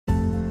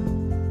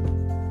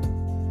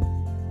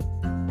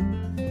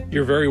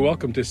You're very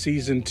welcome to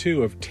Season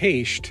 2 of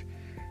TAYSHT,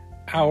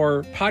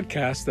 our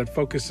podcast that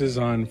focuses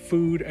on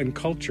food and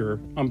culture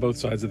on both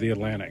sides of the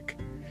Atlantic.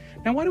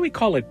 Now, why do we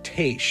call it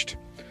TAYSHT?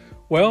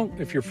 Well,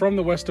 if you're from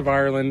the west of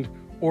Ireland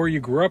or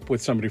you grew up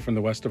with somebody from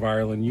the west of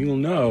Ireland, you'll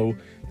know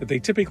that they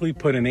typically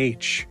put an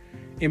H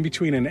in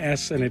between an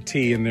S and a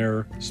T in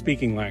their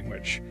speaking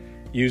language.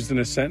 Used in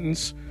a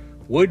sentence,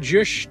 "Would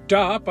you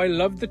stop? I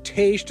love the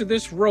taste of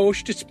this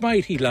roast. It's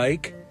mighty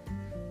like."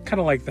 Kind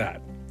of like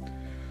that.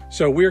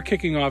 So we're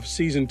kicking off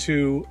Season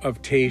 2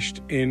 of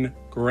TAYSHT in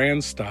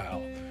grand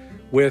style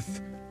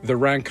with the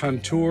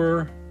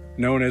raconteur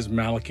known as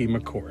Malachy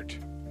McCourt.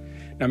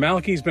 Now,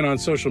 Malachy's been on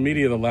social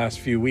media the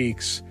last few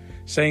weeks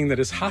saying that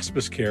his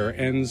hospice care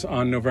ends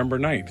on November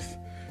 9th,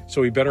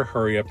 so he better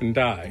hurry up and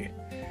die.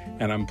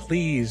 And I'm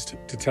pleased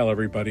to tell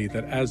everybody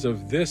that as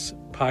of this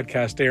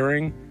podcast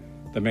airing,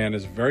 the man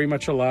is very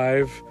much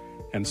alive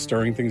and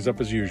stirring things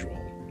up as usual.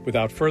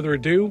 Without further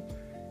ado,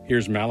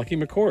 here's Malachy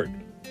McCourt.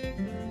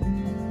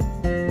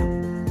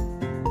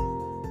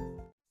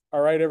 All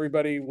right,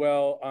 everybody.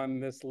 Well, on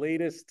this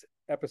latest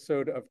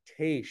episode of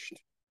TAYSHT,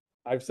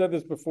 I've said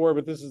this before,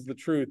 but this is the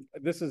truth.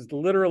 This is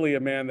literally a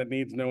man that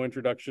needs no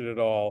introduction at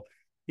all.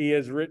 He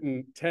has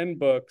written 10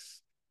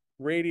 books,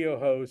 radio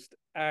host,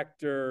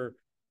 actor,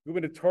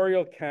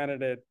 gubernatorial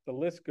candidate. The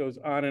list goes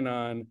on and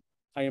on.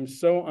 I am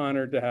so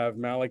honored to have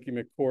Malachy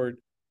McCourt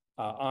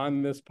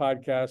on this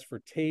podcast for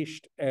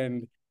TAYSHT,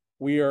 and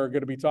we are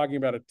going to be talking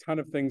about a ton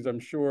of things, I'm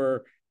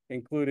sure,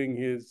 including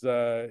his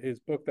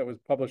book that was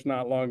published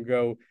not long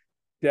ago,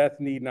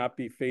 Death Need Not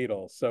Be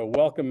Fatal. So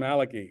welcome,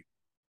 Malachy.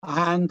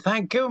 And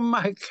thank you,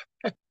 Mike.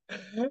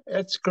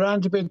 It's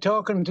grand to be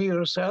talking to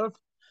yourself.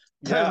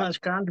 Yeah. It's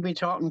grand to be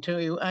talking to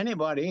you,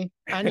 anybody,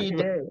 any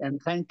day, and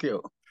thank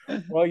you.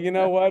 Well, you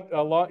know what?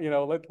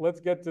 Let's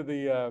get to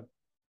the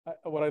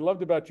what I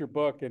loved about your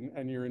book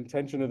and your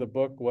intention of the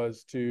book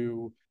was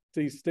to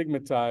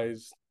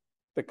destigmatize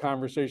the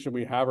conversation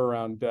we have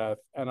around death.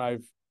 And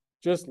I've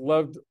just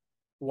loved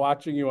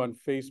watching you on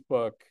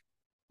Facebook,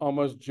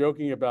 almost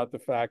joking about the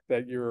fact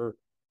that you're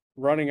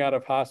running out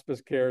of hospice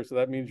care, so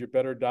that means you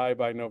better die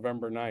by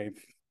November 9th.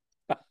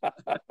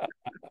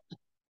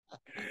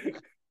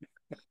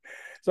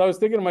 So I was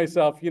thinking to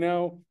myself,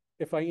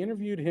 if I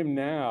interviewed him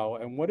now,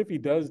 and what if he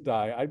does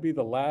die? I'd be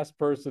the last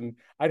person.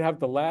 I'd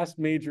have the last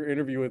major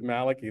interview with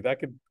Malachy.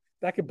 That could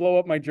blow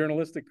up my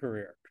journalistic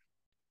career.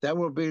 That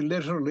would be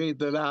literally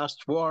the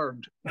last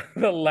word.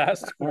 The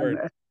last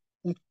word.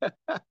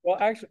 Well,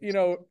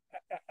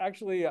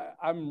 actually,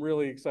 I'm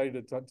really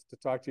excited to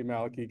talk to you,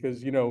 Malachy,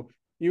 because you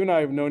and I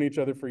have known each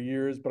other for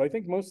years, but I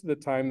think most of the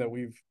time that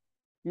we've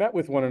met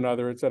with one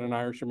another, it's at an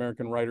Irish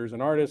American Writers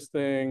and Artists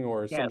thing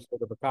or some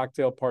sort of a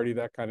cocktail party,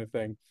 that kind of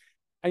thing.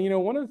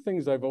 And one of the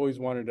things I've always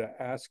wanted to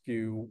ask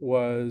you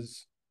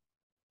was,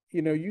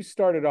 you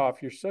started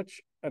off, you're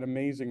such an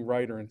amazing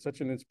writer and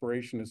such an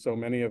inspiration to so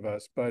many of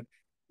us, but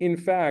in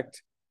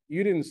fact,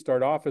 you didn't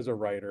start off as a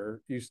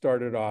writer, you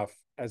started off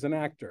as an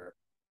actor.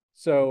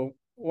 So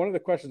one of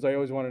the questions I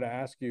always wanted to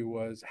ask you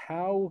was,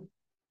 how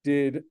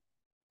did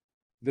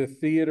the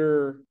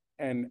theater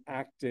and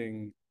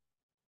acting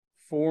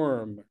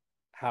form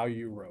how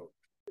you wrote?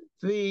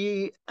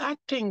 The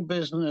acting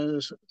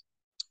business,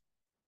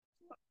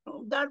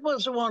 that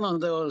was one of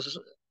those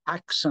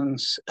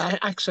accidents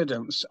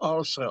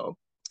also.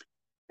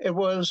 It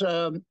was,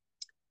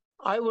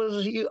 I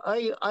was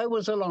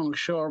a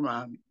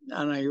longshoreman,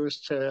 and I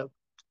used to,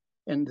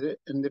 in the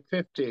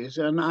 50s,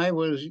 and I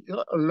was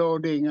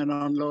loading and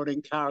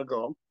unloading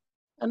cargo,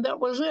 and that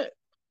was it.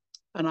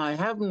 And I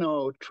have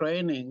no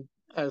training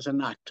as an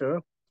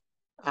actor.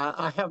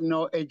 I have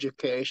no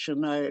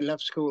education. I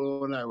left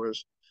school when I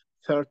was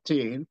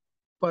 13,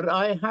 but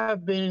I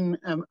have been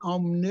an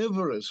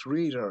omnivorous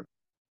reader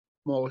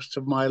most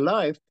of my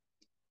life.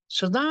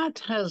 So that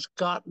has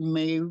gotten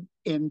me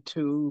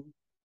into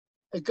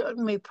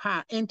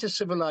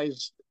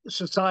civilized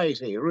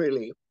society,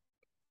 really,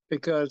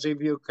 because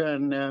if you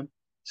can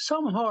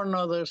somehow or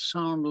another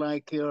sound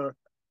like you're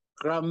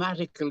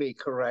grammatically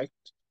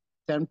correct,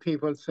 then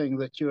people think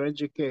that you're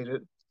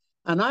educated.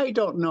 And I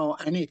don't know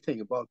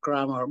anything about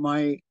grammar.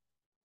 I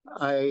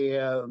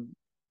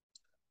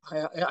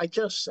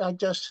just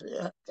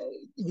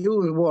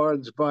use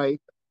words by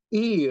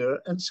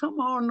ear, and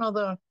somehow or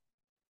another,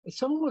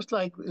 it's almost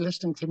like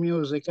listening to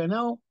music. I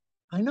know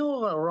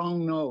a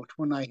wrong note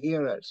when I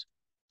hear it,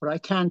 but I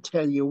can't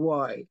tell you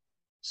why.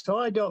 So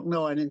I don't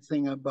know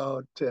anything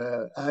about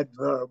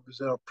adverbs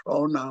or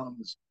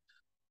pronouns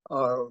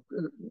or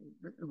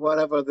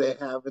whatever they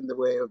have in the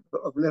way of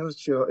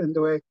literature, in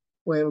the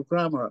way of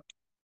grammar.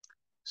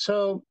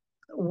 So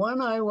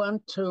when I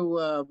went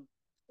to,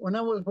 when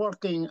I was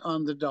working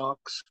on the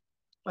docks,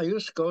 I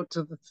used to go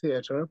to the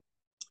theater.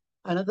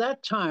 And at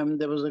that time,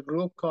 there was a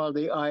group called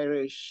the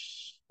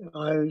Irish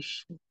Theatre.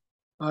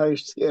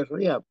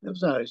 Yeah, it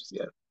was Irish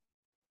Theatre.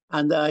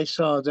 And I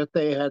saw that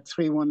they had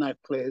 3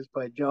 one-act plays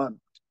by John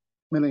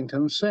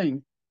Millington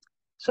Synge.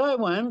 So I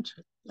went,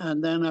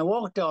 and then I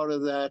walked out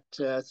of that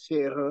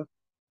theater,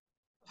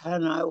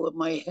 and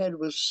my head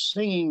was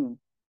singing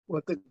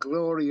with the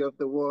glory of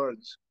the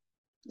words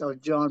of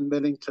John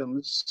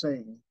Millington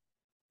sing.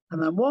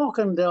 And I'm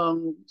walking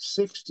down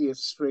 60th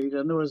Street,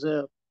 and there was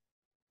a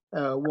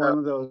one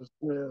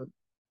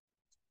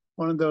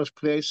of those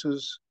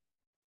places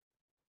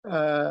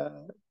uh,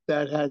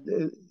 that had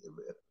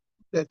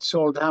that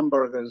sold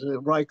hamburgers,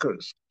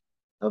 Rikers.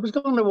 I was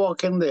going to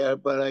walk in there,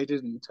 but I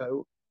didn't.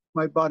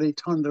 My body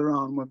turned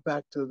around, went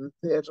back to the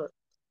theater,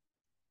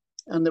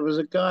 and there was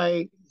a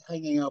guy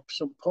hanging up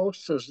some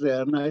posters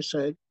there, and I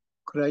said,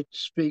 "Could I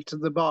speak to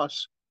the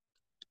boss?"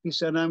 He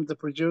said, "I'm the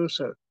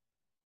producer."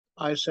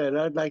 I said,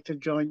 "I'd like to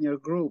join your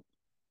group."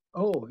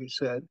 "Oh," he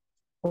said,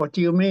 "what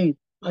do you mean?"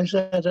 I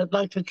said, "I'd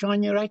like to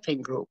join your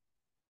acting group."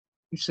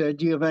 He said,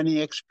 "Do you have any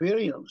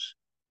experience?"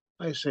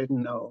 I said,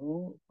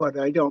 "No, but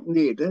I don't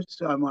need it.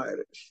 I'm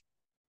Irish."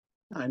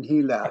 And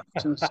he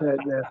laughed and said,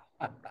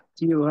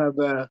 "Do you have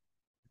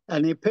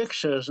any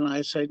pictures?" And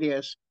I said,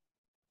 "Yes,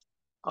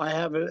 I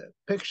have a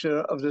picture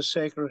of the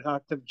Sacred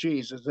Heart of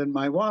Jesus in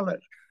my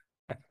wallet."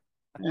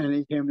 And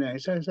he came there.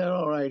 So I said,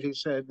 "All right." He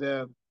said,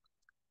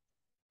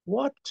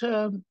 what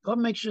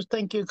makes you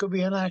think you could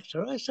be an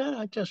actor?" I said,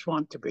 "I just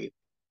want to be."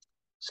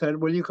 Said,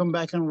 "Will you come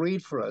back and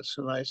read for us?"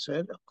 And I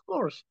said, "Of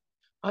course."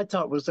 I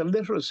thought it was a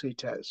literacy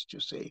test, you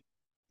see.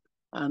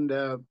 And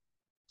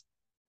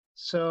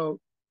so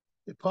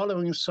the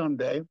following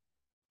Sunday,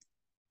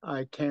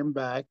 I came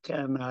back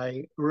and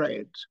I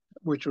read,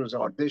 which was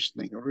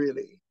auditioning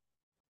really.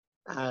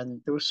 And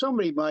there was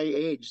somebody my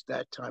age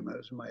that time, I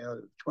was in my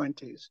early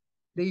 20s,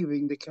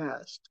 leaving the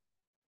cast.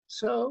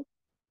 So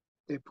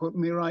they put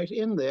me right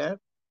in there.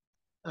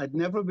 I'd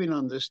never been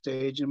on the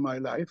stage in my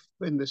life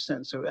in the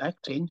sense of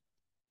acting.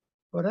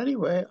 But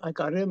anyway, I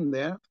got in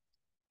there.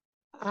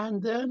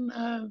 And then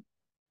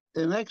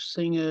the next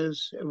thing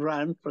is it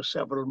ran for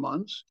several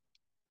months.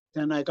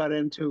 Then I got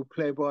into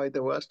Playboy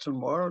the Western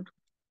World,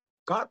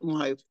 got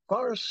my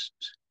first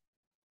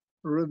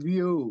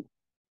review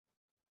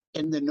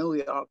in the New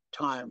York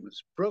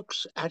Times.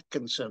 Brooks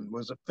Atkinson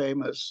was a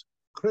famous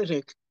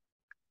critic,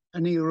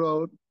 and he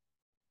wrote,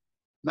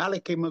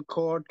 "Malachy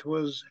McCourt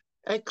was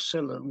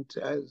excellent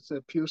as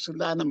a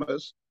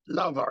pusillanimous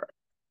lover."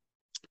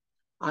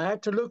 I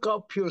had to look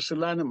up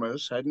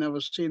pusillanimous. I'd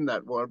never seen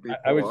that word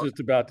I was before. just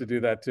about to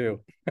do that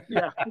too.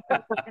 Yeah.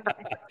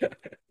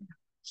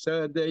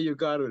 So there you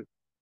got it.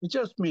 It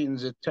just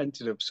means a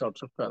tentative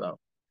sort of fellow.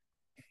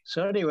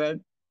 So anyway,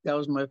 that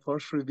was my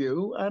first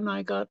review, and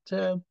I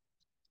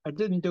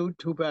didn't do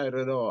too bad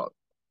at all.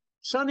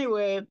 So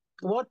anyway,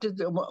 what did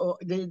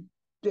the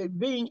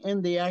being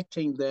in the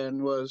acting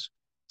then was,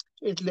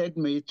 it led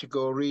me to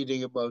go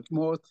reading about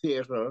more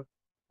theatre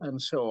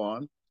and so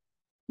on.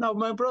 Now,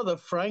 my brother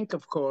Frank,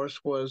 of course,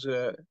 was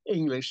an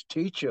English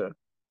teacher,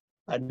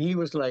 and he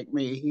was like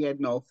me. He had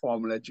no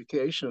formal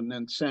education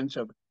in the sense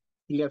of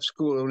he left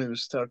school when he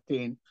was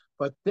 13,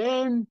 but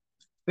then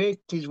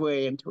faked his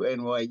way into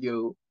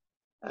NYU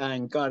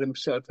and got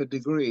himself a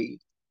degree,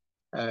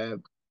 uh,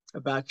 a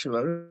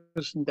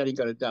bachelor's, and then he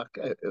got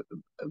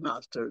a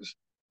master's.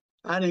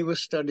 And he was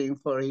studying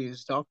for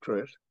his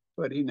doctorate,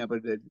 but he never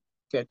did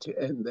get to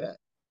end that.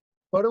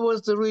 But it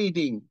was the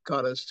reading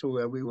got us to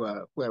where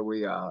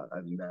we are,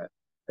 and that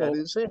Well,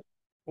 is it.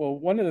 well,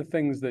 one of the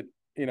things that,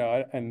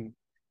 and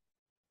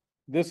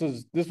this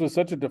was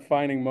such a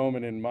defining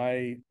moment in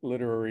my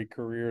literary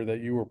career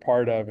that you were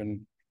part of,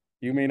 and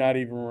you may not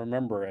even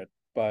remember it,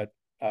 but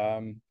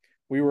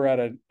we were at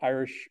an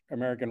Irish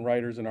American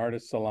Writers and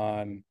Artists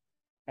Salon,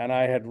 and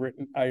I had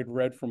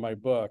read from my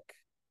book,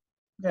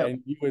 Yeah,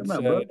 and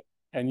remember?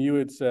 you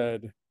had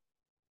said,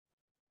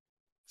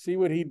 "See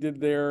what he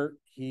did there?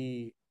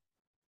 He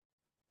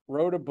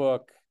wrote a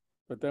book,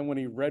 but then when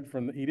he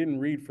didn't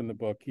read from the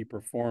book, he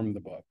performed the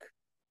book."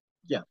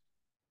 Yeah,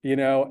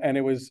 And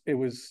it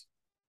was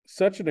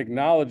such an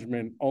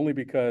acknowledgement only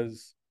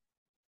because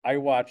I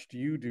watched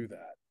you do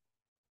that.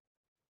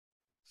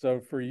 So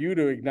for you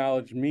to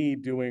acknowledge me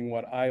doing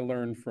what I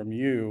learned from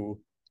you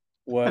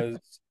was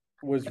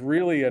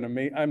really an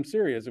amazing. I'm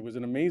serious. It was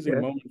an amazing yeah.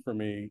 moment for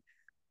me,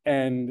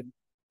 and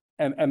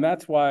and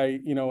that's why,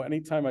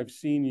 anytime I've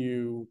seen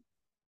you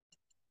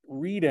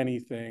read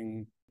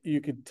anything,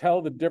 you could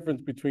tell the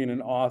difference between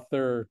an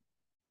author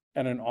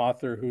and an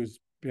author who's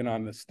been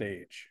on the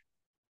stage.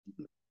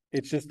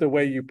 It's just the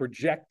way you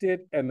project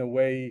it and the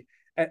way,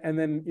 and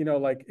then,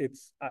 like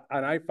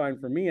and I find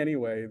for me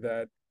anyway,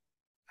 that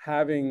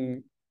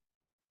having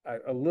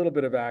a little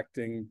bit of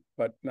acting,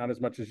 but not as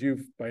much as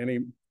you've by any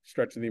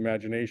stretch of the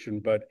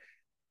imagination, but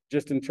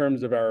just in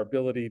terms of our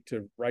ability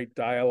to write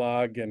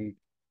dialogue and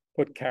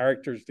put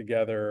characters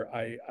together,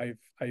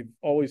 I've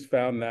always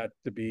found that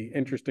to be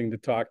interesting to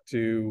talk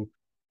to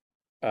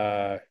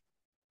uh,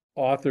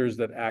 authors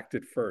that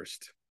acted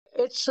first.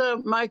 It's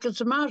Mike.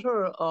 It's a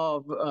matter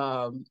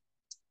of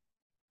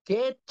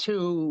get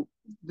to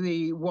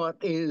the what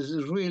is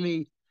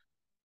really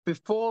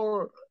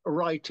before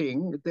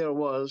writing. There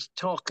was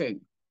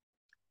talking.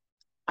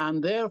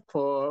 And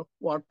therefore,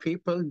 what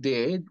people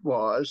did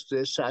was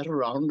they sat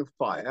around the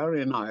fire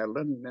in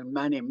Ireland, and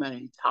many,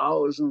 many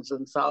thousands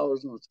and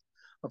thousands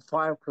of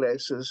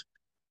fireplaces.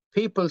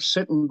 people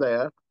sitting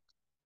there,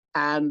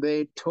 and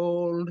they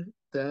told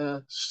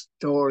the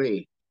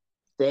story.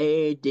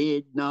 They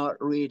did not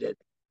read it.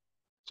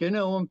 Do you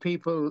know when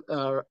people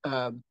are,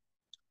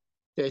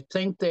 they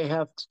think they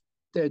have,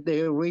 they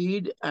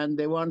read and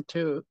they want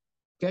to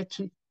get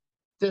to,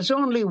 there's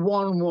only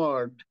one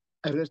word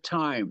at a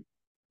time,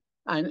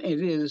 and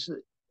it is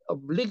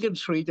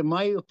obligatory, to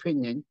my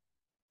opinion,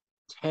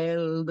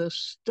 tell the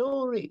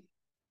story.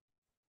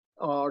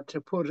 Or to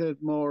put it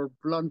more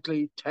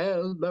bluntly,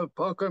 tell the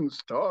fucking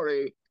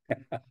story.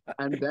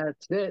 And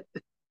that's it.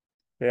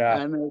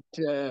 Yeah.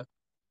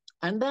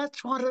 And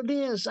that's what it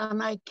is.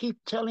 And I keep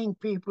telling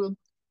people,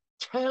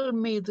 tell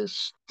me the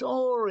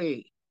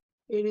story.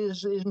 It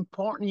is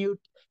important. You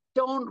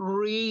don't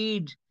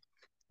read.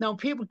 Now,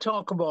 people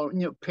talk about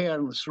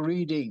parents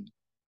reading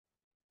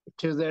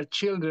to their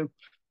children.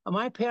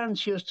 My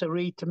parents used to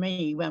read to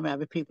me when I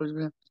have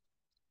people.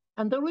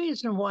 And the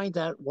reason why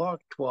that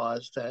worked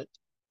was that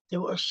they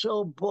were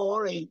so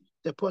boring.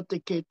 They put the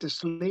kid to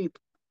sleep.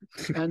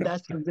 And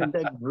that's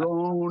that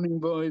groaning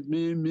voice,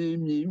 me, me,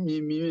 me,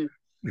 me, me.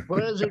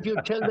 Whereas if you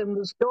tell them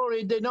the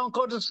story, they don't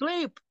go to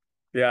sleep.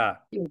 Yeah.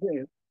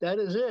 That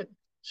is it.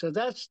 So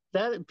that's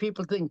that.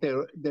 People think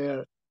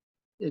they're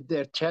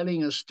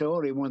telling a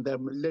story when they're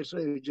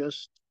literally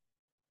just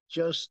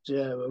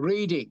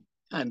reading,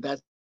 and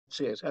that's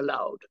it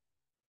aloud.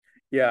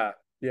 Yeah.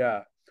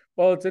 Yeah.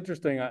 Well, it's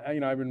interesting.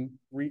 I've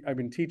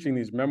been teaching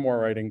these memoir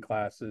writing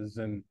classes,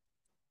 and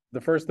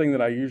the first thing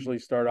that I usually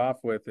start off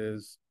with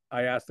is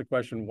I ask the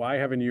question, why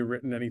haven't you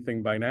written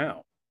anything by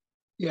now?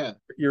 Yeah.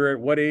 You're at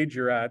what age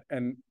you're at.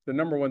 And the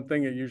number one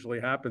thing that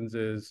usually happens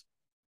is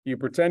you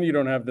pretend you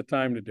don't have the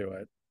time to do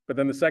it. But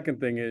then the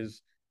second thing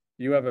is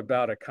you have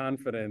about a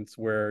confidence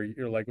where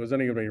you're like, was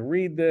anybody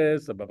read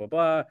this? Blah, blah,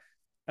 blah.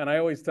 And I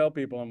always tell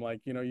people, I'm like,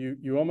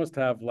 you almost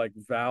have like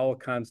vowel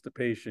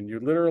constipation.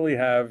 You literally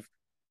have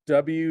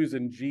W's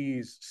and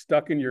G's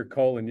stuck in your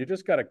colon. You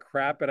just got to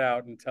crap it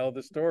out and tell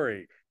the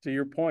story. To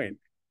your point,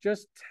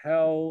 just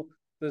tell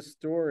the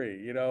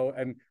story,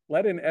 and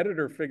let an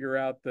editor figure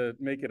out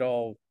make it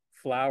all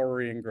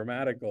flowery and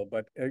grammatical.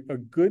 But a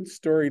good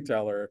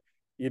storyteller,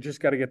 you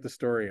just got to get the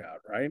story out,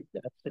 right?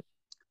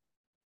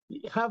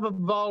 Have a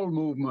vowel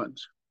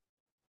movement.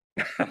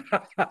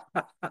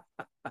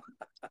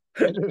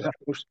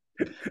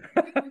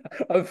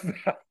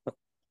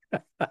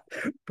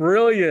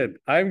 Brilliant.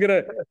 I'm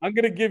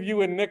gonna give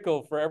you a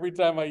nickel for every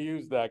time I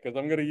use that, because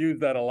I'm gonna use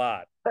that a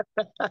lot.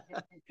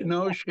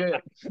 No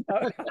shit.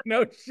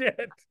 No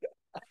shit.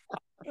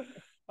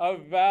 A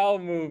vowel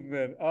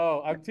movement.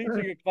 Oh, I'm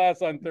teaching a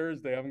class on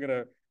Thursday. I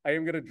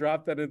am gonna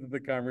drop that into the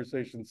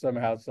conversation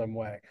somehow, some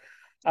way.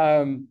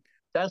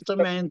 That's the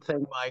main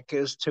thing, Mike,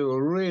 is to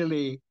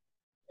really,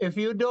 if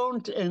you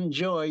don't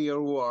enjoy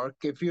your work,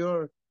 if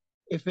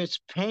it's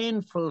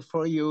painful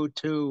for you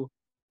to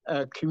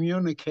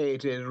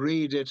communicate it,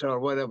 read it, or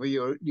whatever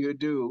you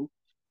do,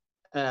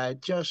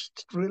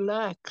 just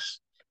relax.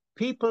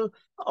 People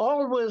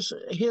always,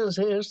 here's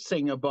his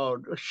thing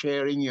about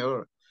sharing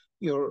your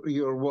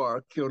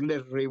work, your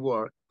literary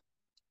work.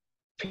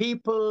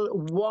 People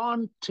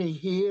want to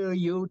hear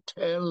you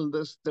tell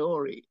the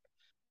story.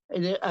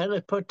 And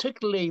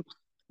particularly,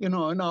 in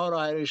our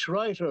Irish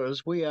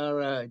writers, we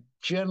are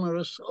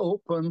generous,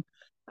 open,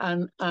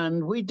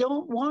 and we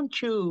don't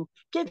want you.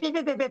 That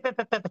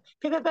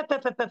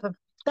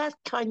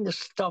kind of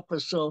stuff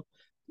is so,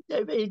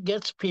 it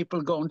gets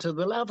people going to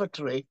the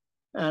lavatory.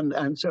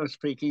 And so,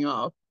 speaking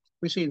of,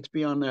 we seem to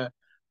be on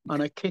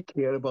a kick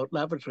here about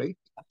lavatory,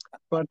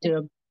 but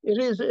it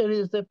is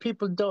that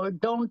people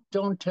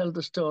don't tell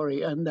the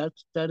story, and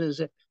that is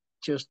it.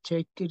 Just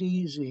take it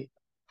easy,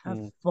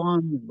 have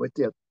fun with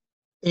it,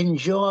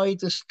 enjoy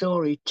the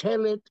story,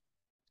 tell it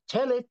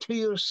to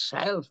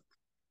yourself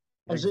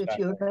as if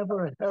Exactly. you've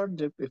never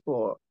heard it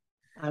before,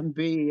 and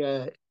be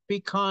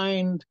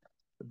kind,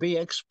 be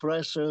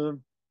expressive,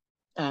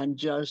 and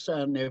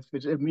if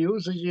it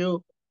amuses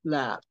you,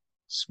 laugh,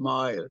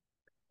 smile.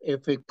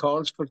 If it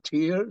calls for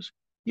tears,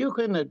 you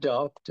can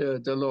adopt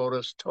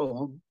Dolores'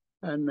 tone,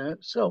 and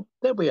so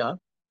there we are.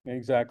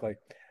 Exactly.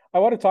 I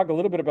want to talk a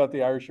little bit about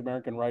the Irish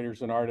American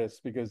writers and artists,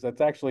 because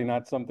that's actually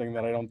not something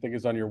that I don't think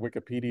is on your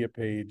Wikipedia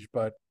page.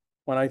 But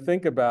when I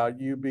think about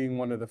you being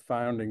one of the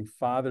founding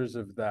fathers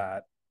of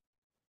that,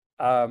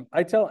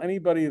 I tell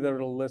anybody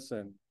that'll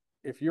listen,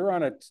 if you're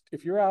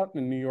out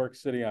in New York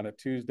City on a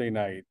Tuesday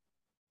night,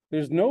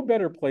 there's no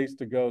better place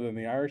to go than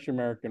the Irish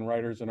American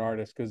writers and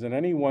artists, because at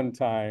any one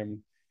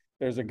time,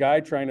 there's a guy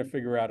trying to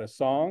figure out a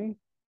song.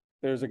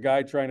 There's a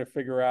guy trying to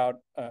figure out.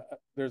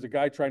 There's a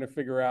guy trying to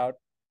figure out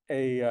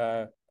a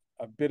uh,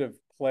 a bit of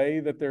play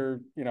that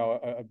they're,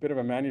 a bit of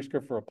a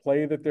manuscript for a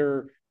play that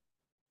they're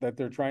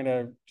trying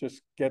to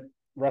just get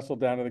wrestled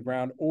down to the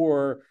ground,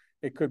 or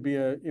it could be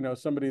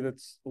somebody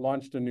that's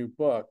launched a new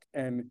book,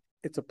 and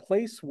it's a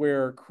place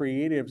where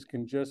creatives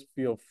can just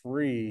feel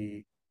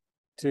free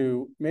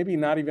to maybe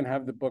not even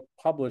have the book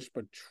published,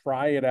 but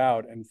try it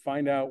out and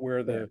find out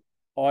where the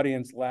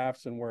audience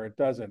laughs and where it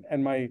doesn't.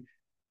 And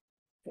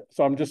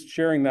So I'm just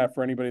sharing that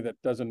for anybody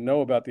that doesn't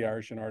know about the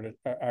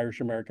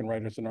Irish American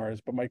writers and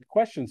artists. But my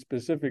question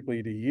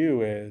specifically to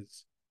you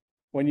is,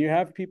 when you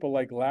have people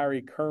like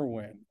Larry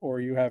Kerwin,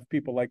 or you have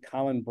people like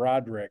Colin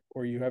Broderick,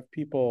 or you have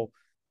people,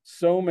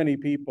 so many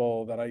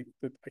people that I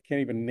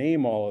can't even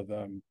name all of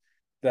them,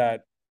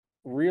 that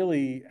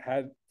really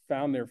had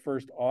found their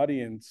first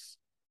audience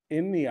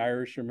in the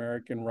Irish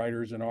American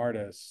writers and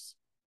artists.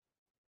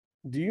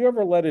 Do you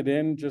ever let it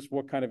in just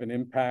what kind of an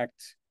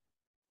impact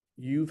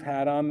you've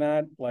had on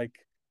that? Like,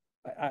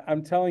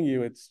 I'm telling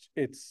you, it's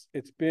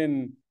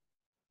been,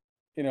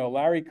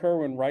 Larry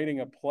Kerwin writing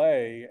a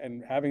play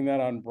and having that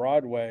on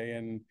Broadway,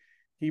 and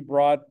he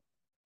brought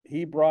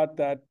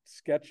that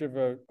sketch of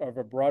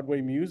a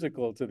Broadway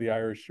musical to the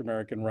Irish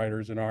American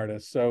writers and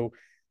artists. So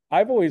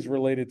I've always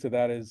related to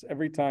that as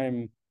every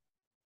time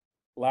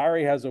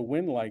Larry has a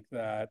win like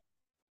that,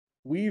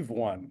 we've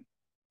won.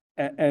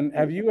 And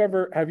have you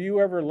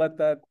ever let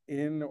that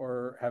in,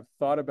 or have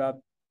thought about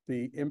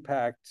the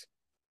impact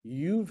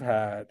you've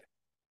had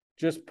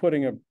just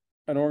putting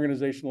an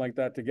organization like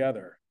that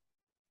together?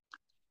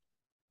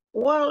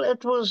 Well,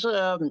 it was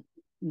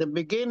the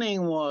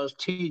beginning was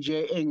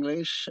T.J.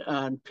 English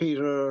and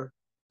Peter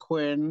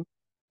Quinn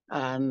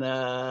and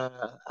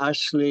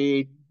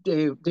Ashley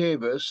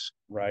Davis,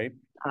 Right.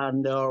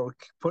 and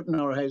putting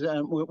our heads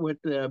with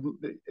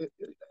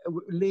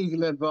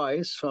legal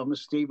advice from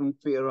Stephen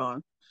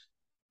Fearon.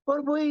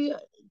 But do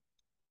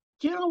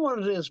you know what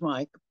it is,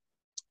 Mike?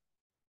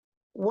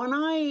 When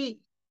I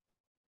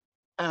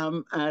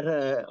am at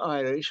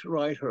Irish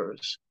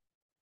Writers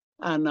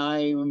and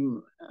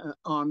I'm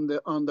on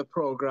the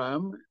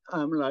program,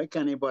 I'm like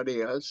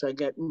anybody else. I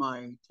get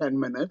my 10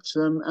 minutes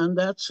and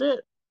that's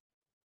it.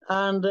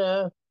 And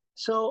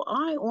so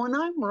when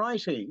I'm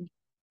writing,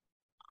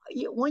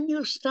 when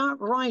you start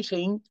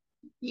writing,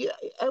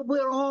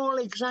 we're all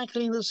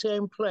exactly in the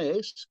same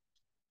place.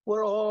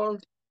 We're all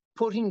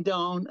putting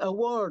down a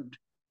word,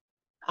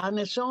 and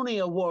it's only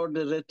a word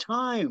at a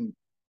time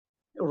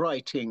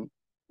writing.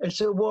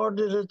 It's a word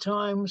at a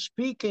time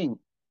speaking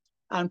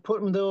and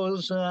putting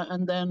those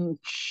and then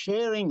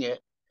sharing it.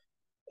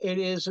 It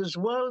is as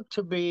well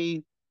to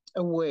be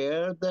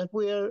aware that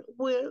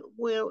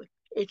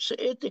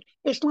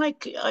it's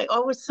like I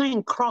would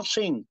think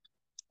crossing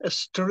a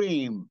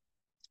stream,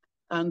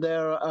 and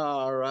there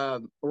are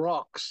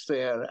rocks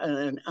there,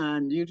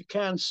 and you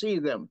can't see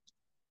them,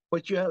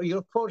 but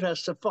your foot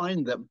has to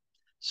find them.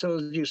 So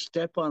you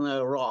step on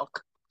a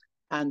rock,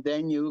 and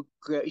then you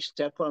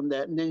step on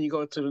that, and then you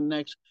go to the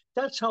next.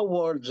 That's how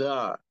words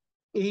are.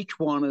 Each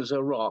one is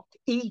a rock.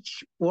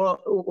 Each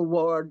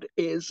word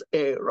is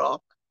a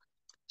rock.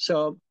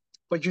 So,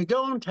 but you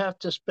don't have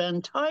to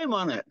spend time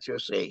on it. You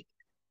see,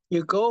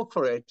 you go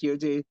for it. You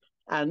do,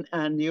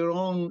 and your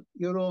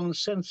own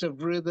sense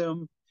of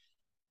rhythm.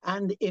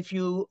 And if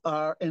you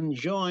are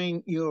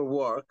enjoying your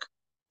work,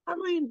 I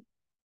mean,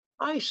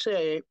 I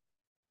say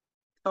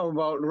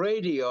about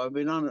radio. I've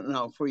been on it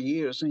now for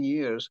years and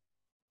years.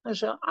 I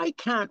said, I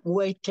can't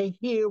wait to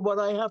hear what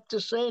I have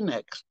to say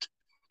next.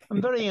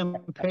 I'm very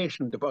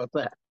impatient about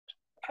that.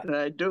 And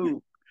I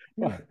do.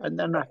 And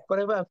then, but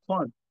I have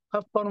fun.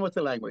 Have fun with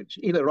the language,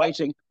 either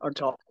writing or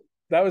talking.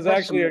 That was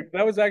actually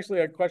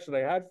a question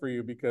I had for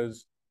you,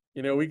 because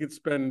we could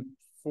spend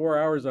 4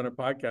 hours on a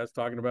podcast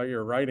talking about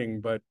your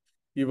writing, but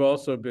you've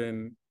also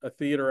been a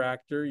theater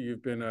actor,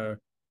 you've been a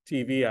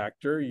TV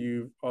actor,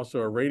 you've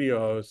also a radio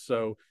host.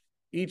 So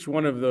each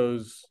one of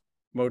those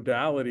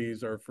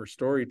modalities are for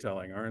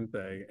storytelling, aren't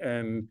they?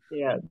 And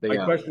Yeah, they my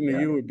are. question to Yeah.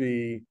 you would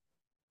be,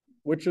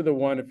 which of the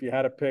one, if you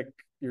had to pick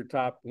your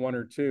top one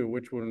or two,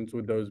 which ones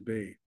would those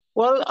be?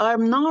 Well,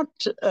 I'm not,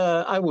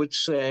 I would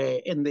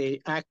say, in the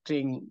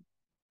acting,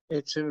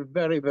 it's a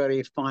very,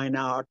 very fine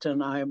art,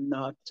 and I'm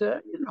not,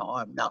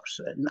 I'm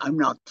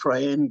not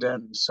trained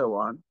and so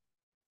on.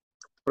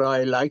 But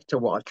I like to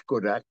watch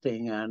good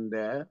acting, and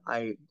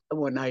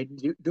when I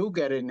do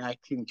get an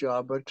acting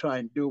job, I try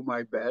and do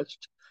my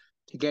best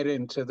to get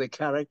into the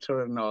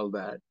character and all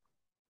that.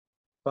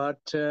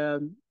 But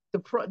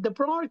the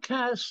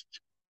broadcast,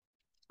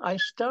 I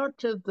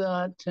started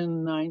that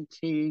in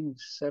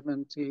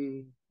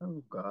 1970.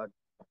 Oh God,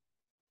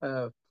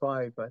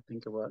 five, I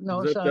think it was. No,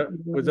 Was sorry, that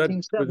was that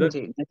was that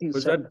 1970.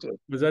 was that 1970.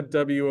 was that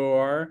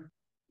WOR?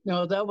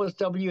 No, that was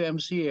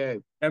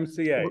WMCA.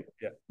 MCA?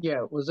 Yeah.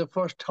 Yeah, it was the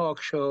first talk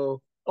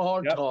show,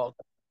 all Yep. talk.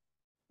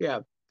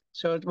 Yeah.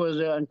 So it was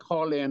and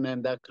call in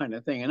and that kind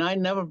of thing. And I'd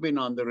never been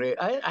on the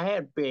radio. I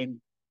had been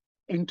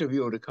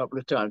interviewed a couple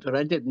of times, but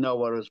I didn't know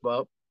what it was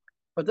about.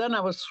 But then I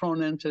was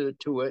thrown into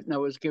it, and I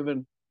was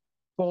given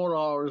 4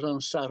 hours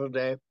on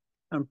Saturday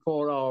and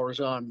 4 hours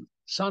on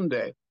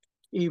Sunday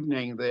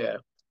evening there.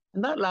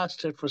 And that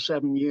lasted for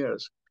 7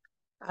 years.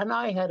 And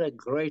I had a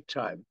great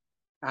time.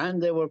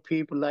 And there were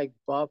people like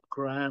Bob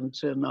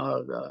Grant and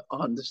all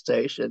on the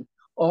station,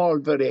 all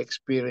very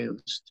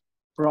experienced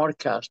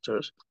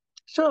broadcasters.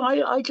 So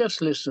I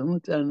just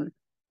listened and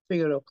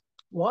figured out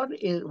what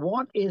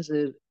is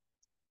it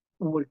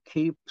would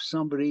keep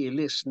somebody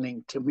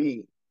listening to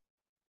me.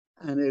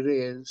 And it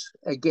is,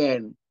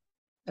 again,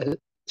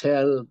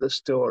 tell the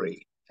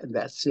story, and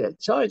that's it.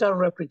 So I got a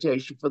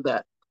reputation for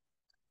that,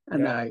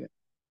 and Yeah.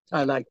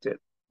 I liked it.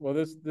 Well,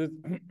 this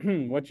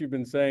what you've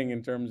been saying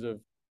in terms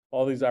of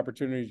all these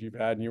opportunities you've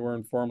had, and you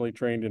weren't formally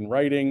trained in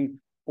writing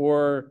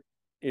or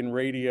in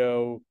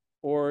radio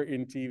or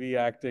in TV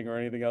acting or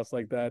anything else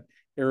like that.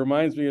 It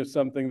reminds me of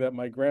something that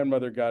my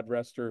grandmother, God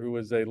rest her, who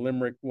was a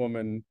Limerick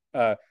woman,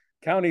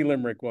 county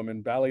Limerick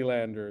woman,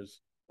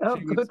 Ballylanders. Oh,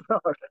 She would good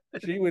Lord.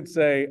 she would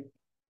say,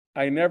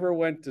 "I never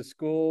went to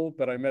school,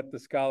 but I met the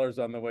scholars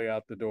on the way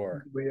out the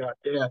door." We are,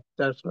 yeah,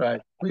 that's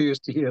right. We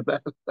used to hear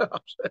that.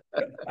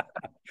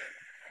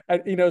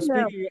 And,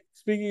 Yeah.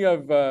 speaking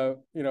of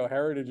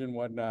heritage and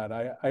whatnot,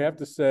 I have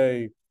to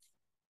say,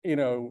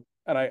 and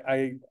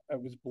I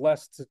was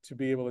blessed to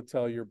be able to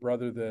tell your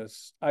brother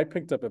this. I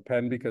picked up a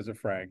pen because of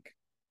Frank.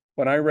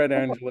 When I read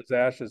Angela's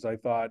Ashes, I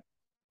thought,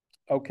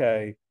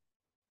 okay,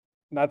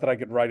 not that I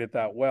could write it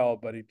that well,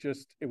 but it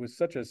was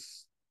such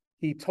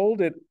he told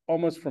it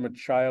almost from a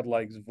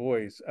childlike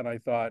voice, and I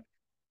thought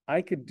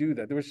I could do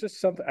that. There was just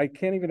something I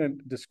can't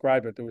even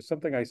describe it. There was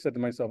something I said to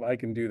myself, I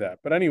can do that.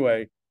 But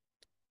anyway,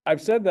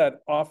 I've said that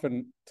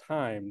often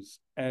times,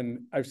 and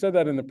I've said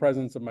that in the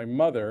presence of my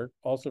mother,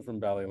 also from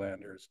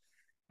Ballylanders,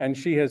 and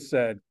she has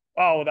said,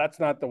 "Oh, that's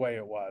not the way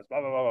it was."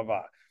 Blah blah blah blah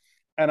blah.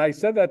 And I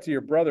said that to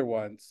your brother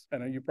once,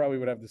 and you probably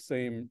would have the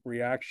same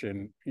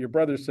reaction. Your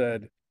brother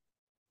said,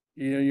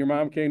 your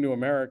mom came to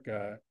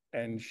America,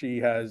 and she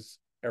has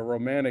a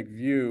romantic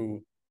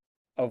view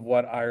of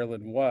what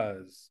Ireland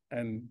was,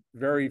 and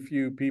very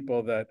few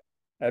people that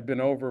have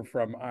been over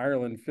from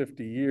Ireland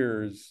 50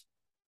 years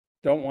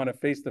don't want to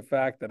face the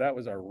fact that that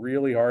was a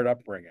really hard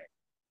upbringing,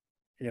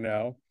 you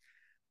know?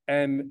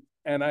 And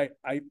I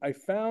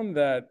found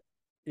that,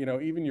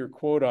 even your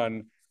quote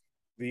on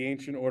the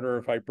ancient order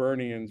of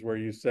Hibernians, where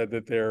you said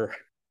that they're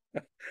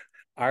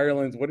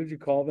Ireland's, what did you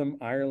call them?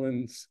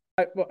 Ireland's.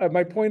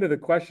 My point of the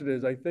question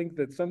is, I think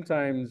that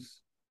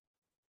sometimes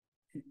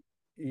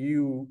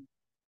you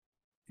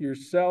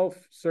yourself,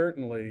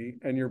 certainly,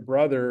 and your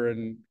brother,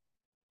 and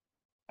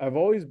I've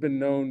always been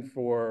known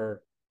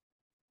for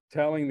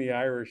telling the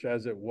Irish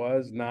as it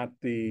was, not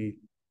the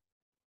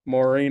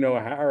Maureen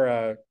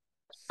O'Hara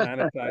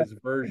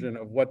sanitized version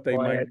of what they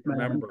might Quiet man.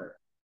 remember.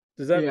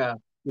 Does that Yeah,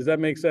 does that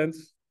make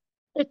sense?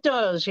 it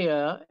does.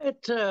 Yeah,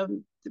 it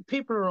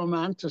people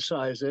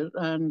romanticize it,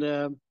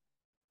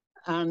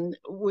 and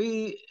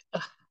we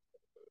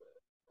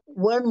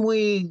when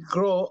we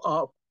grow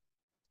up,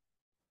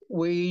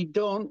 we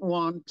don't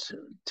want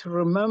to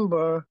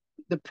remember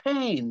the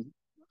pain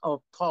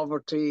of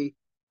poverty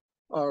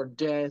or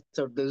death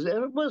or this.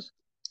 It was.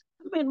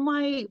 I mean,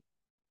 my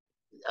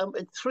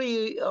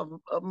three of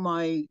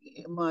my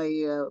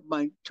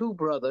two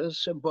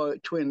brothers,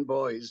 twin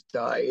boys,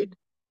 died.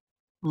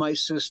 My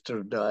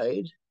sister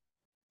died.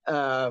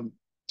 Um,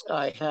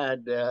 I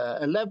had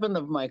 11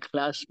 of my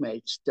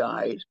classmates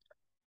died.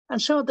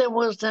 And so there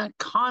was that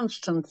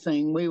constant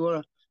thing.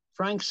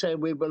 Frank said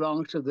we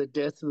belonged to the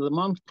Death of the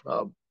Month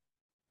Club.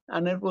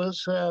 And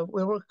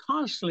we were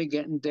constantly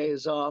getting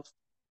days off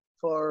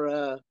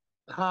for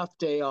half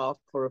day off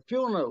for a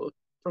funeral,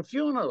 for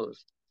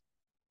funerals.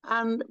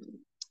 And,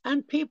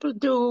 and people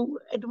do,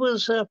 it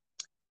was, I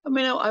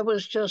mean, I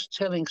was just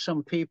telling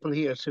some people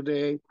here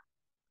today,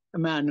 a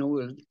man who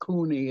was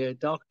Cooney, a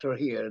doctor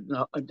here,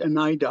 an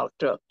eye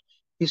doctor.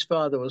 His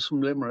father was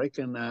from Limerick,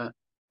 and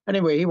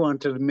anyway, he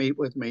wanted to meet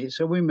with me,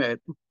 so we met.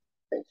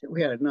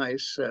 We had a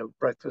nice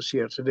breakfast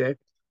here today.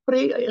 But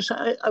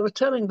I was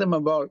telling them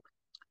about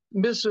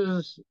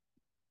Mrs.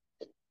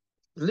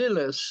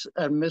 Lillis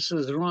and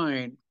Mrs.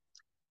 Ryan,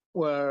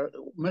 where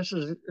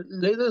Mrs.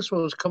 Lillis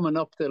was coming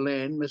up the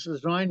lane,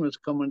 Mrs. Ryan was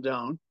coming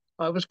down.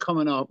 I was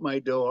coming out my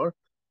door,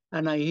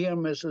 and I hear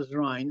Mrs.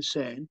 Ryan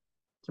saying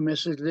to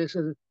Mrs.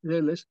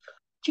 Lillis,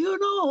 "Do you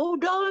know who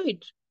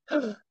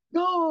died?"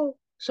 "No,"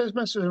 says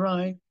Mrs.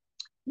 Ryan.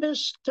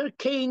 "Mr.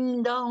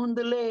 King down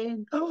the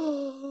lane."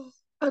 "Oh,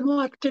 and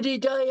what did he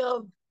die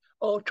of?"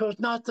 "Oh, 'twas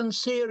nothing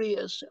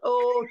serious."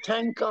 "Oh,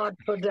 thank God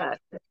for that."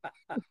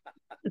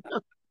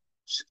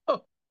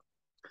 So,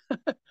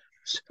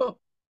 so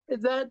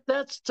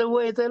that's the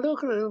way they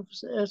look at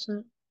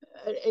it.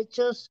 It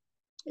just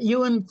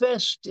you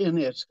invest in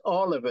it,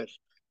 all of it,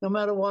 no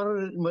matter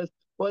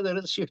whether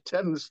it's you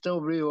telling a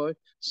story or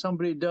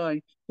somebody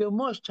dying. You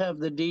must have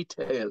the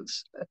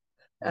details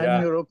and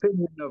Yeah, your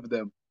opinion of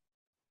them.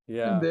 And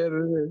yeah. there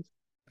it is.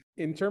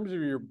 In terms of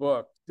your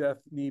book,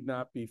 Death Need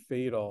Not Be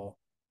Fatal,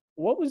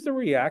 what was the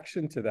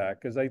reaction to that?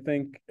 Because I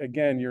think,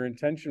 again, your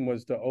intention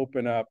was to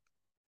open up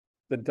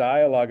the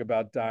dialogue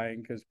about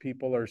dying because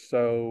people are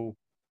so,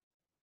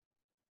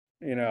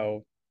 you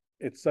know,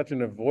 it's such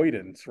an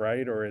avoidance,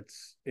 right? Or Oh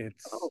it's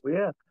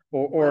yeah.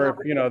 or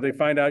Well, if they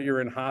find out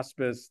you're in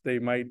hospice, they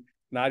might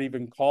not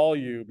even call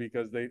you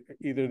because they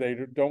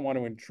don't want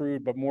to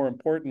intrude, but more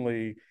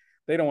importantly,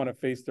 they don't want to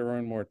face their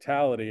own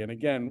mortality. And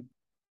again,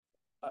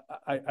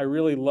 I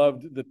really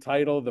loved the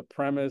title, the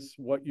premise,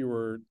 what you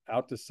were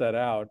out to set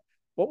out.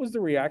 What was the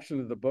reaction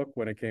to the book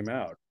when it came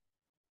out?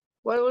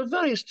 Well, it was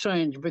very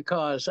strange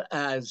because,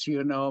 as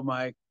you know,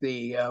 Mike,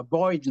 the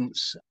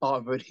avoidance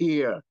of it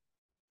here,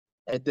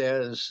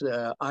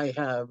 I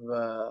have,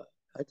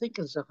 I think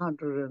it's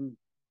 100 and,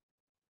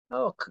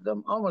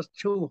 almost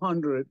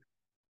 200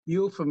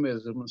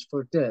 euphemisms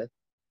for death.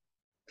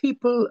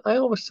 People, I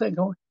always think,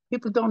 oh,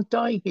 people don't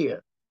die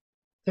here.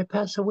 They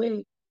pass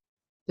away.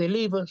 They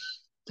leave us.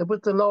 They're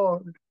with the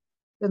Lord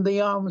in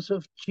the arms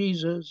of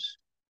Jesus.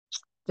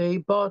 They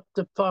bought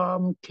the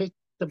farm, kicked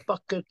the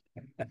bucket,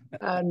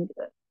 and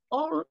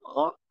all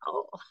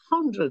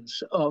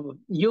hundreds of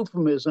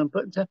euphemisms.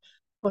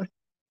 But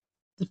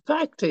the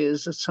fact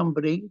is that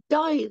somebody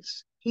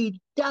dies.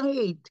 He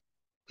died.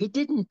 He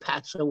didn't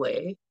pass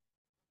away,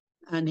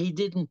 and he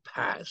didn't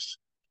pass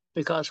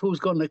because who's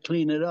going to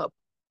clean it up?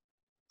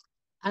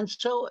 And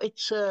so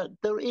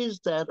there is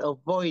that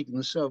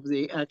avoidance of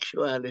the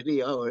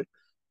actuality of it.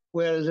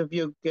 Whereas if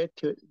you get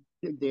to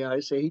the I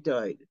say he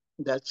died,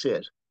 that's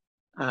it.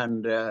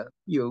 And they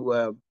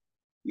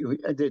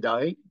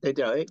die,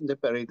 and they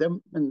bury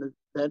them, and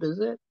that is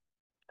it.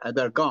 And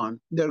they're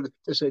gone.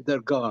 They say they're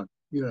gone.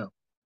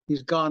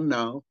 He's gone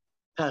now,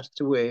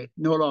 passed away,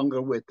 no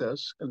longer with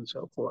us, and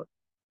so forth.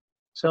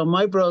 So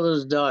my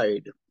brothers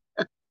died,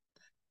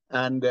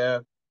 and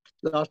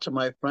lots of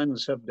my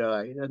friends have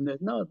died, and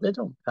no, they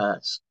don't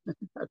pass.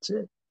 That's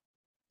it.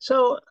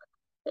 So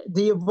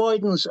the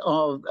avoidance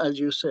of, as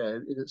you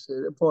said, is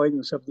the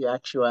avoidance of the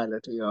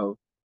actuality of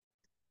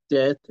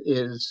death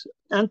is,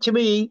 and to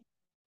me,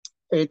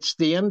 it's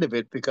the end of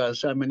it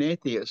because I'm an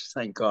atheist,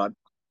 thank God,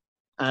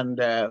 and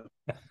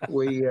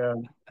we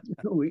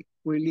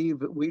we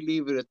leave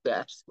it at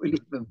that. We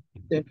leave them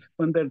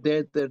when they're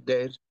dead, they're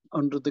dead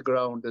under the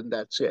ground, and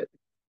that's it.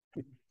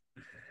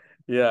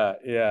 Yeah,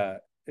 yeah,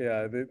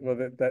 yeah. Well,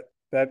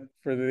 that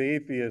for the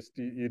atheist,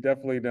 you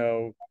definitely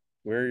know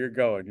where you're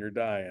going. You're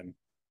dying.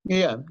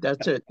 Yeah,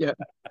 that's it. Yeah,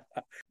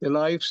 the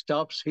life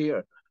stops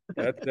here.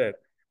 That's it.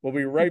 We'll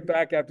be right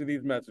back after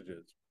these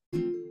messages.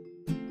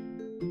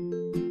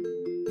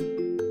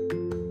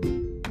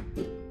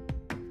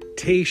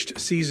 TAYSHT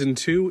Season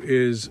 2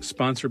 is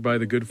sponsored by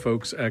the good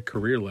folks at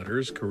Career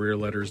Letters,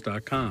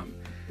 careerletters.com.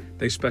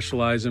 They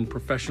specialize in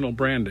professional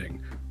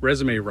branding,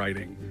 resume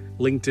writing,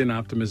 LinkedIn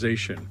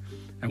optimization.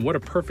 And what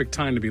a perfect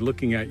time to be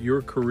looking at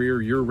your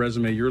career, your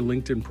resume, your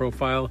LinkedIn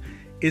profile.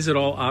 Is it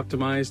all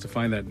optimized to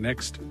find that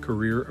next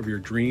career of your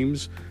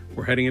dreams?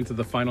 We're heading into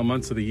the final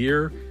months of the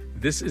year.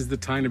 This is the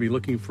time to be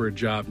looking for a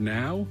job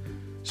now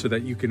so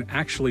that you can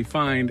actually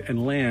find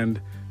and land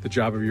the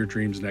job of your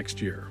dreams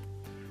next year.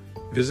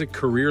 Visit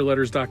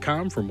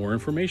careerletters.com for more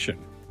information.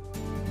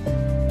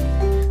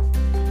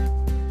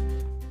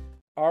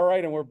 All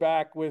right, and we're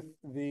back with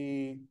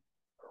the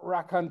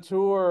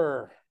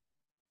raconteur,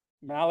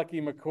 Malachy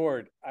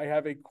McCourt. I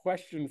have a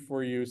question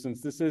for you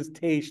since this is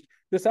TAYSHT.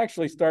 This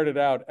actually started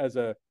out as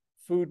a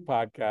food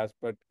podcast,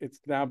 but it's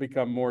now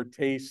become more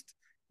TAYSHT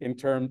in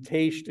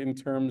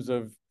terms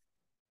of,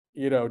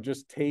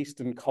 just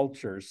taste and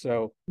culture.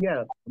 So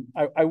Yeah.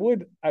 I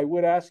would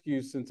ask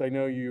you, since I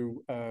know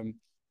you,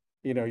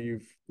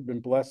 you've been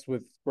blessed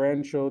with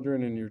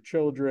grandchildren and your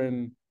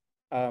children.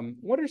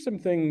 What are some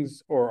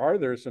things, or are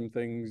there some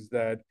things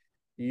that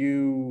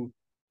you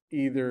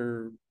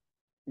either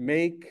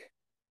make,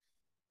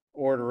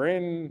 order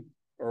in,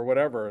 or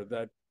whatever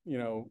that,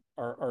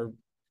 are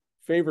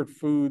favorite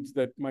foods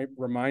that might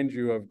remind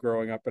you of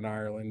growing up in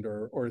Ireland,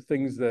 or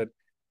things that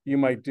you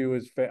might do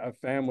as a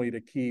family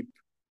to keep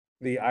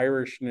the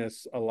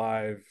Irishness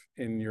alive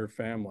in your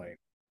family?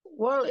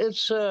 Well,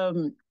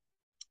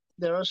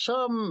 there are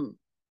some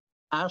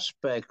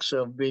aspects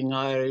of being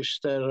Irish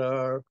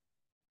that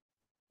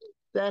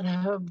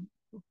have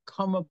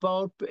come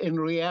about in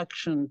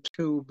reaction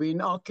to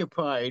being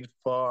occupied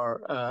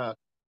for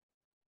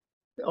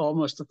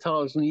almost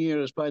 1,000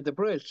 years by the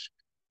Brits.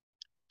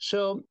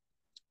 So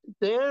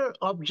their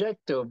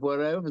objective,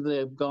 wherever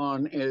they've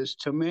gone, is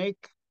to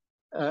make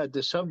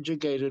the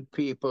subjugated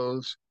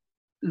peoples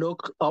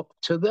look up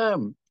to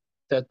them,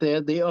 that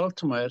they're the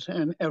ultimate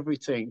in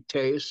everything,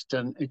 taste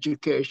and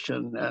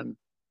education and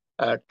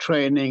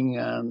training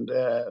and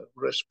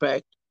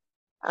respect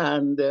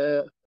and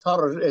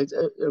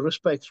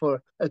respect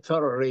for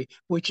authority,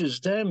 which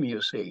is them,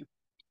 you see.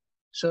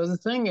 So the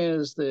thing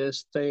is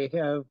this,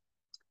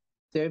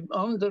 they've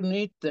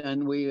underneath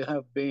then we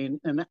have been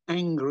an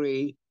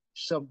angry,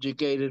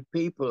 subjugated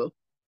people,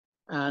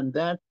 and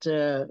that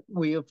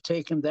we have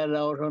taken that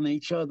out on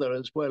each other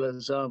as well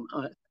as on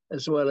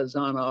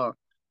our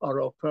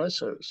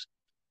oppressors.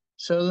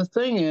 So the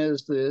thing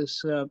is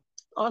this,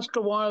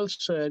 Oscar Wilde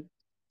said,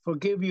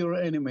 forgive your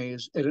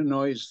enemies, it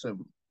annoys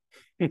them.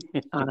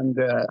 And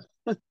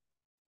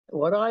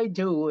what I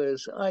do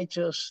is I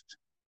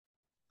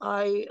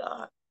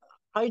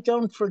I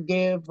don't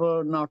forgive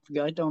or not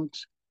forgive.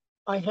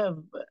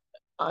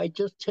 I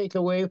just take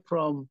away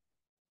from,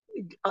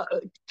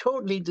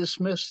 totally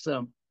dismiss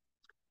them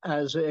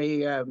as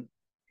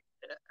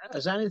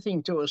as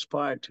anything to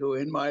aspire to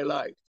in my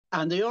life.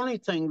 And the only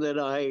thing that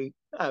I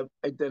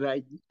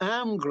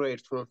am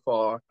grateful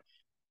for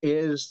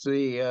is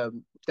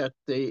that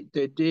they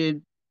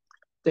did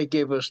they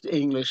gave us the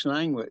English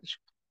language,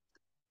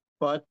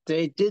 but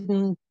they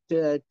didn't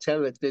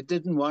tell it. They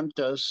didn't want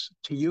us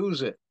to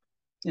use it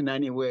in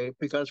any way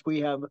because we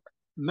have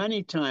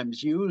many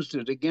times used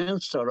it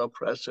against our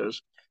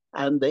oppressors,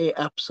 and they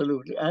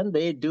absolutely and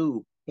they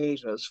do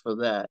hate us for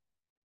that.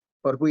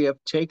 But we have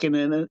taken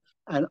in it,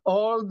 and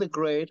all the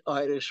great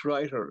Irish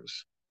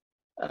writers,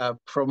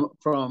 from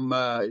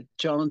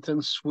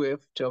Jonathan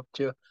Swift up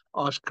to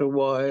Oscar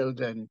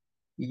Wilde and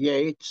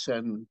Yeats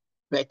and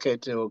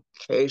Beckett or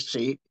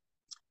Casey,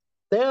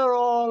 they are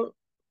all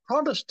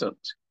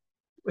Protestant,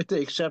 with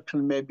the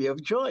exception maybe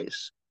of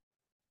Joyce.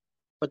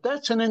 But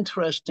that's an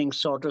interesting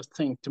sort of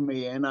thing to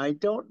me, and I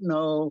don't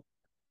know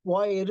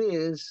why it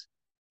is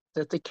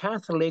that the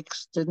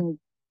Catholics didn't,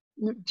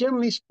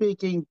 generally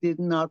speaking, did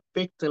not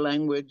pick the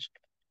language.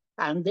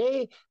 And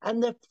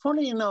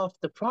funny enough,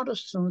 the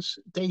Protestants,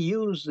 they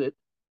used it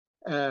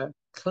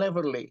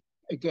cleverly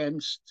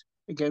against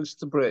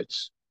the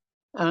Brits,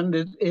 and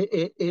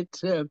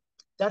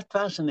that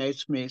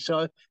fascinates me.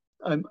 So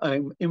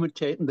I'm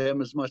imitating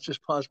them as much as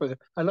possible.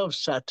 I love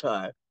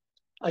satire.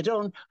 I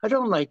don't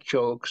like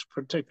jokes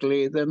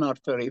particularly. They're not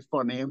very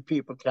funny, and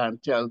people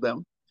can't tell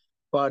them.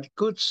 But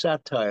good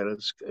satire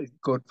is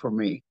good for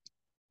me.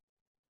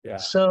 Yeah.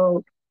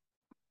 So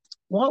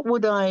what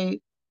would I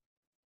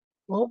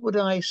what would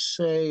I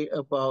say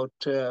about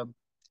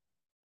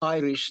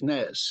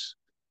Irishness?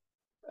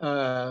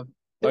 Uh,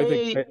 I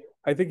think they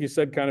I think you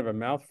said kind of a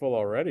mouthful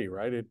already,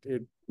 right?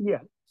 It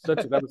Yeah,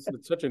 such that was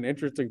such an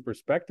interesting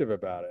perspective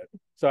about it.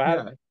 So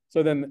yeah.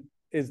 so then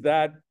is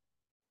that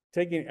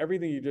taking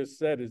everything you just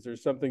said, is there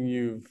something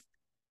you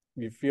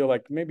feel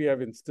like maybe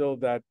I've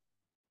instilled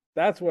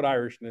that's what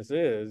Irishness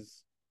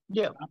is,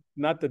 Yeah.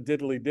 not the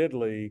diddly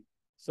diddly.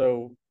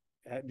 So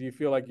do you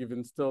feel like you've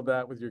instilled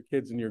that with your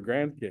kids and your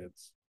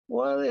grandkids?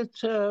 Well,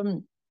 it's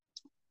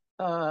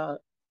uh,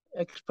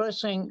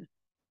 expressing.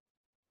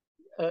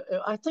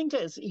 I think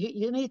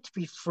you need to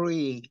be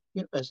free,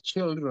 as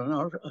children.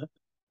 Or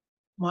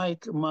I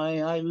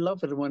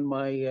love it when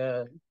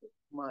my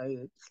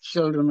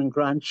children and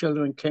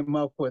grandchildren came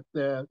up with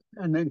an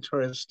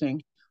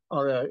interesting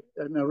or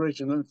an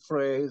original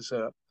phrase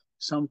or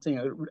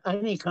something,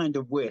 any kind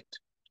of wit.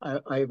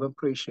 I'm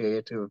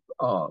appreciative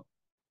of.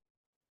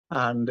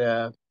 And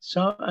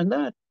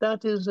that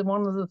is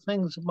one of the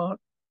things about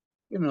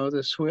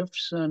the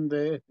Swifts and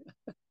the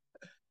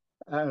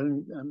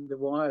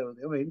Wild.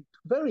 I mean,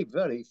 very,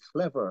 very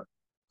clever,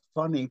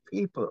 funny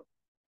people,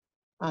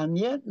 and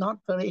yet not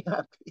very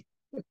happy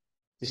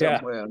Yeah.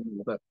 somewhere or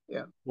another.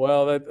 Yeah.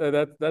 Well,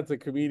 that's a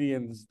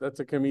comedian's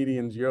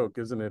joke,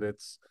 isn't it?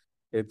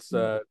 It's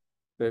that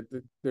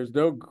there's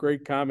no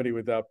great comedy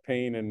without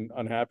pain and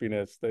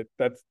unhappiness.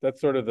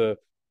 That's sort of the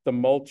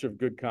mulch of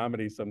good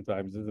comedy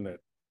sometimes, isn't it?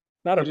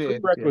 Not a It is, yeah.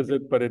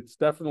 prerequisite, but it's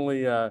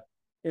definitely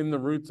in the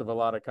roots of a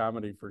lot of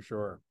comedy for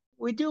sure.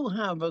 We do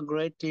have a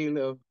great deal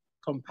of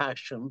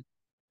compassion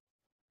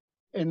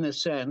in a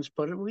sense,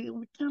 but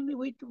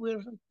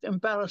we're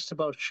embarrassed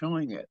about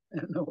showing it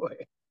in a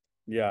way.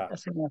 Yeah.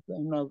 That's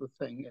another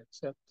thing.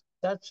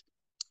 That's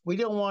we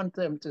don't want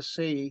them to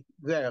see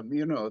them,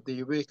 the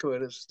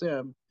ubiquitous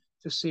them,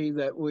 to see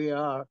that we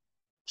are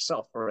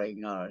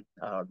suffering or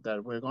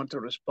that we're going to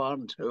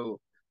respond to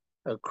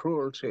a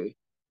cruelty,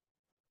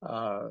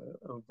 a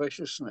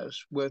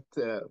viciousness with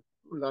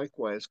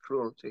likewise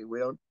cruelty.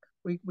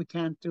 We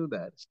can't do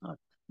that. It's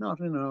not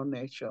in our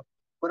nature.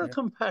 We're a Yeah.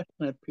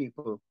 compassionate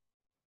people,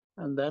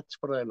 and that's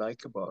what I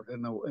like about it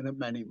in a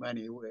many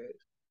many ways.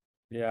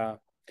 Yeah.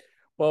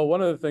 Well,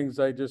 one of the things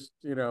I just,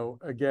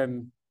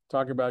 again,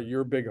 talking about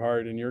your big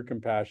heart and your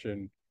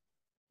compassion,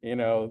 you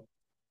know,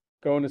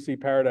 going to see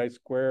Paradise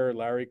Square,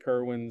 Larry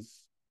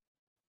Kerwin's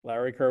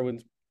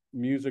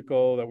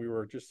musical that we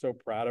were just so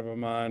proud of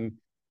him on.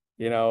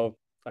 You know,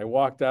 I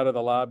walked out of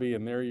the lobby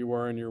and there you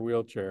were in your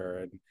wheelchair.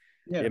 And,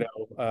 Yeah, you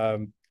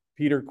know,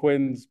 Peter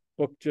Quinn's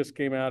book just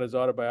came out, his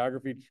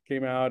autobiography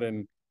came out,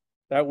 and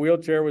that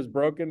wheelchair was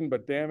broken,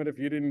 but damn it, if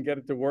you didn't get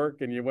it to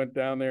work and you went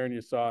down there and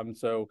you saw him.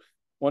 So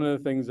one of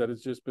the things that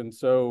has just been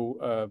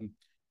so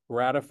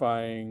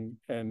gratifying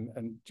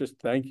and just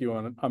thank you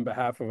on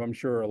behalf of, I'm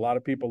sure, a lot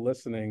of people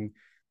listening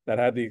that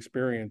had the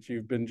experience.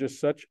 You've been just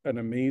such an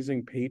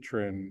amazing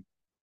patron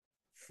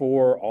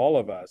for all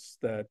of us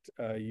that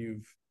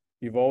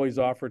you've always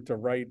offered to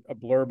write a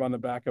blurb on the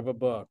back of a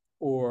book,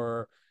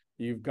 or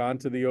you've gone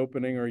to the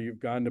opening, or you've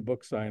gone to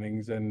book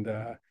signings, and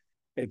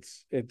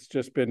it's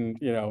just been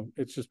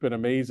it's just been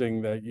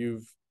amazing that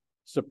you've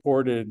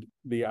supported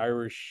the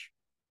Irish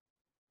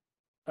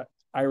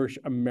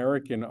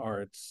American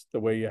arts the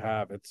way you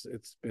have. It's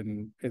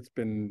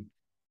been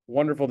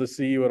wonderful to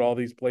see you at all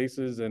these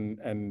places,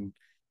 and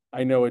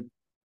I know it.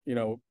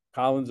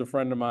 Colin's a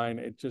friend of mine.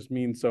 It just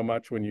means so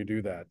much when you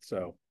do that.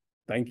 So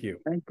thank you.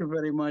 thank you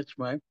very much,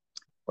 Mike.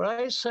 Well,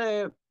 I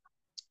say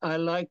I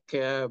like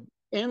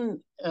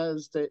in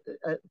as the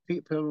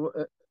people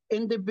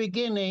in the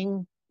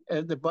beginning,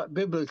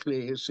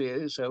 biblically, you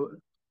see. So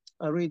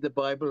I read the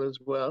Bible as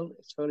well.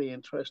 It's very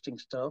interesting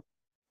stuff.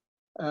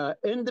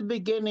 In the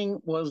beginning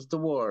was the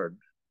Word,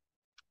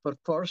 but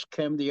first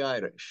came the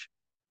Irish.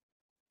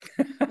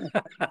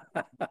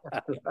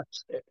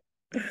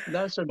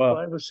 That's what the Well,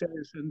 Bible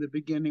says in the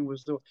beginning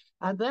was the.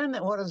 And then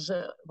what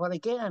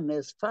again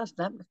is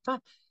fascinating.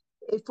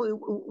 If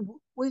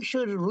we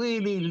should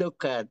really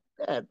look at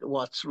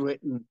what's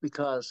written,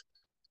 because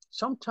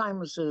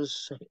sometimes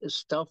there's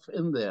stuff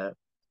in there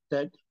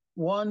that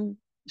one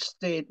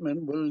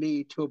statement will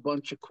lead to a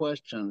bunch of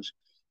questions.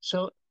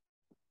 So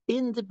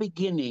in the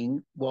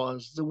beginning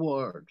was the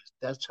Word.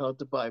 That's how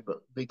the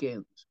Bible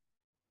begins.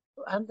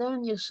 And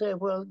then you say,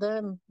 well,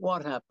 then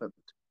what happened?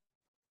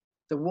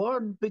 The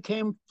Word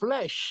became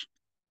flesh.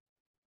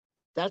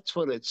 That's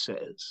what it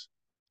says.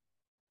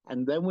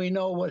 And then we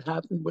know what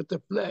happened with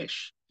the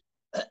flesh.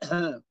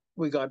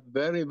 We got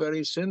very,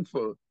 very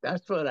sinful.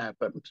 That's what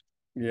happened.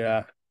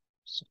 yeah.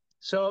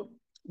 So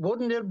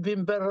wouldn't it have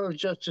been better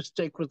just to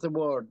stick with the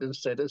Word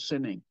instead of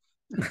sinning?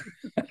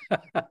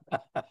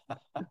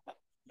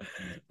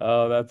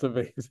 Oh, that's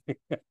amazing.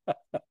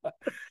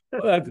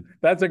 Well,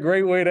 that's a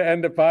great way to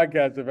end a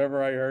podcast if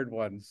ever I heard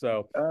one.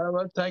 So,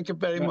 Well, thank you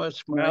very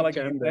much, Mike.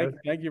 Malachy,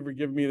 thank you for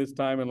giving me this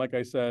time. And like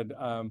I said,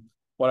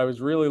 what I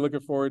was really looking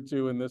forward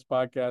to in this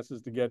podcast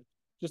is to get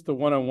just the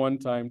one-on-one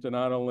time to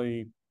not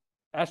only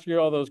ask you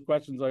all those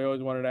questions I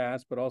always wanted to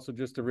ask, but also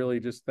just to really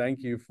just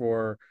thank you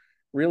for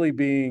really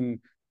being,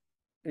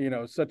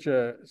 such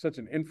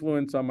an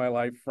influence on my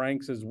life.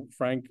 Frank's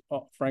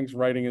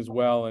writing as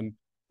well, and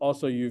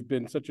also you've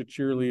been such a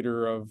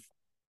cheerleader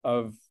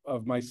of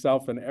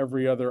myself and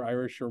every other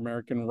Irish or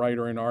American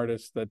writer and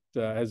artist that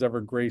has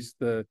ever graced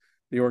the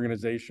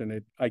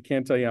organization. I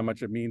can't tell you how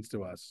much it means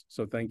to us.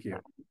 So thank you.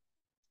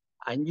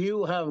 And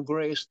you have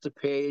graced the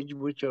page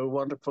with your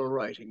wonderful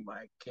writing,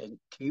 Mike. And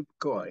keep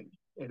going.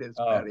 It is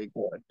very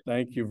good.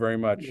 Thank you very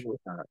much.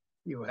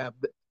 You have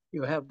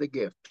the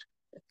gift.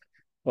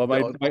 Well,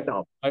 my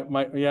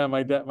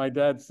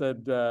dad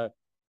said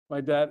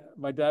my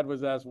dad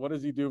was asked, what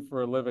does he do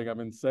for a living?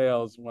 I'm in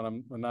sales when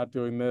I'm not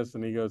doing this,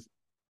 and he goes,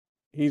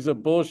 he's a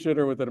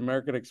bullshitter with an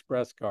American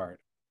Express card.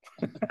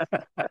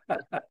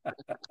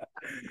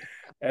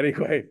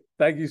 Anyway,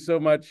 thank you so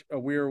much.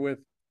 We are with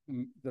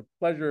the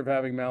pleasure of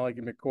having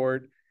Malachy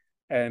McCourt.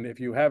 And if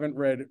you haven't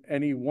read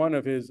any one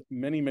of his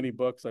many, many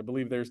books, I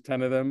believe there's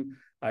 10 of them,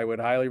 I would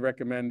highly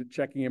recommend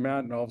checking him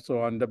out. And also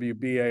on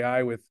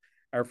WBAI with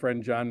our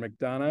friend John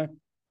McDonough.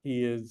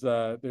 He is,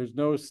 there's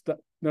no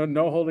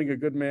holding a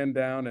good man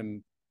down,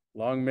 and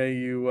long may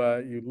you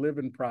live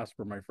and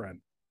prosper, my friend.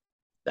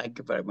 Thank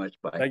you very much.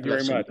 Bye. Thank you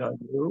very much.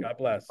 God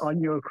bless.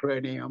 On your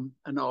cranium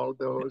and all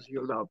those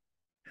you love.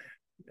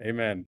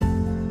 Amen.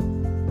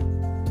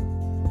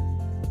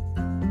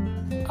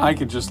 I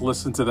could just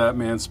listen to that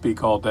man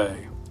speak all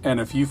day.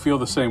 And if you feel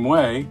the same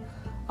way,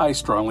 I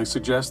strongly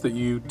suggest that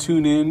you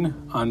tune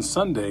in on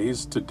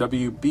Sundays to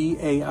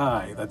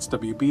WBAI. That's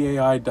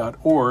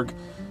WBAI.org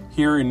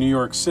here in New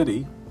York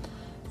City.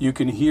 You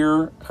can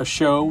hear a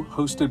show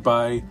hosted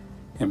by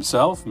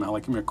himself,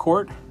 Malachy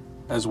McCourt,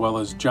 as well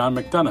as John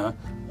McDonough,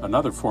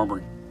 another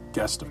former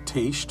guest of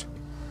TAYSHT,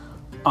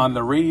 on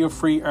the Radio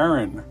Free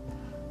Aaron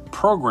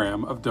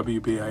program of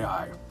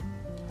WBAI.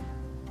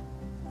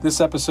 This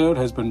episode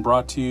has been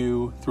brought to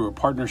you through a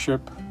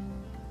partnership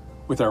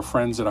with our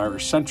friends at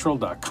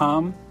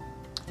irishcentral.com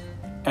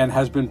and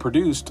has been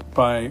produced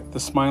by the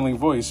smiling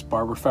voice,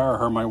 Barbara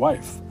Farraher, my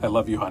wife. I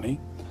love you, honey.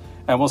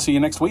 And we'll see you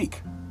next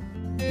week.